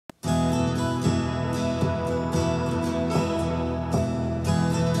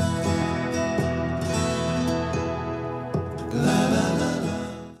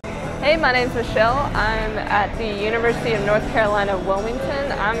Hey, my name's Michelle. I'm at the University of North Carolina,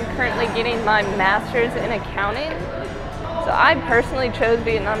 Wilmington. I'm currently getting my master's in accounting. So I personally chose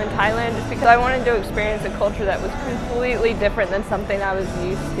Vietnam and Thailand just because I wanted to experience a culture that was completely different than something I was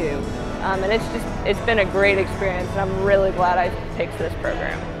used to. And it's been a great experience, and I'm really glad I picked this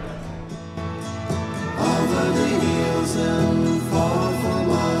program. Over the hills and far from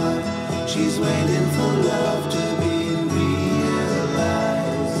her, she's waiting for love to be realized.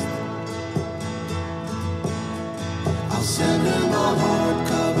 I'll send her my heart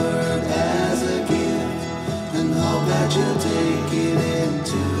covered as a gift, and hope that you'll take it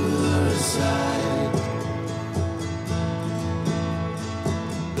into her side.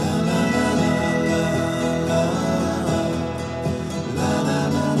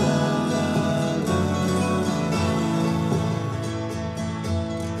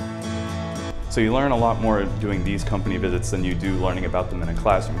 So you learn a lot more doing these company visits than you do learning about them in a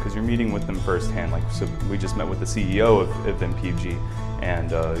classroom, because you're meeting with them firsthand. Like, so we just met with the CEO of MPG,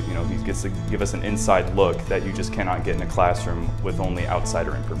 and he gets to give us an inside look that you just cannot get in a classroom with only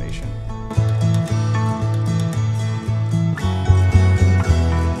outsider information.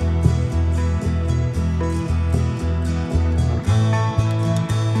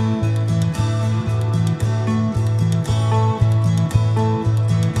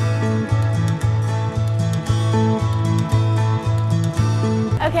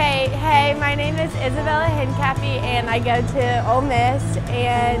 Okay, hey, my name is Isabella Hincapie and I go to Ole Miss,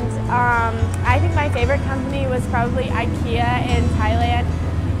 and I think my favorite company was probably IKEA in Thailand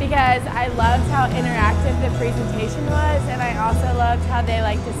because I loved how interactive the presentation was, and I also loved how they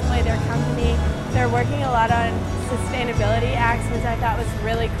display their company. They're working a lot on sustainability acts, which I thought was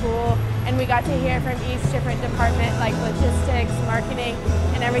really cool, and we got to hear from each different department, like logistics, marketing,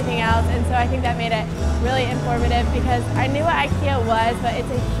 and everything else, and so I think that made it really informative because I knew what IKEA was, but it's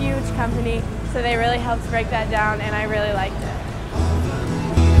a huge company, so they really helped break that down, and I really liked it.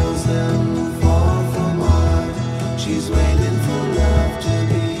 She's waiting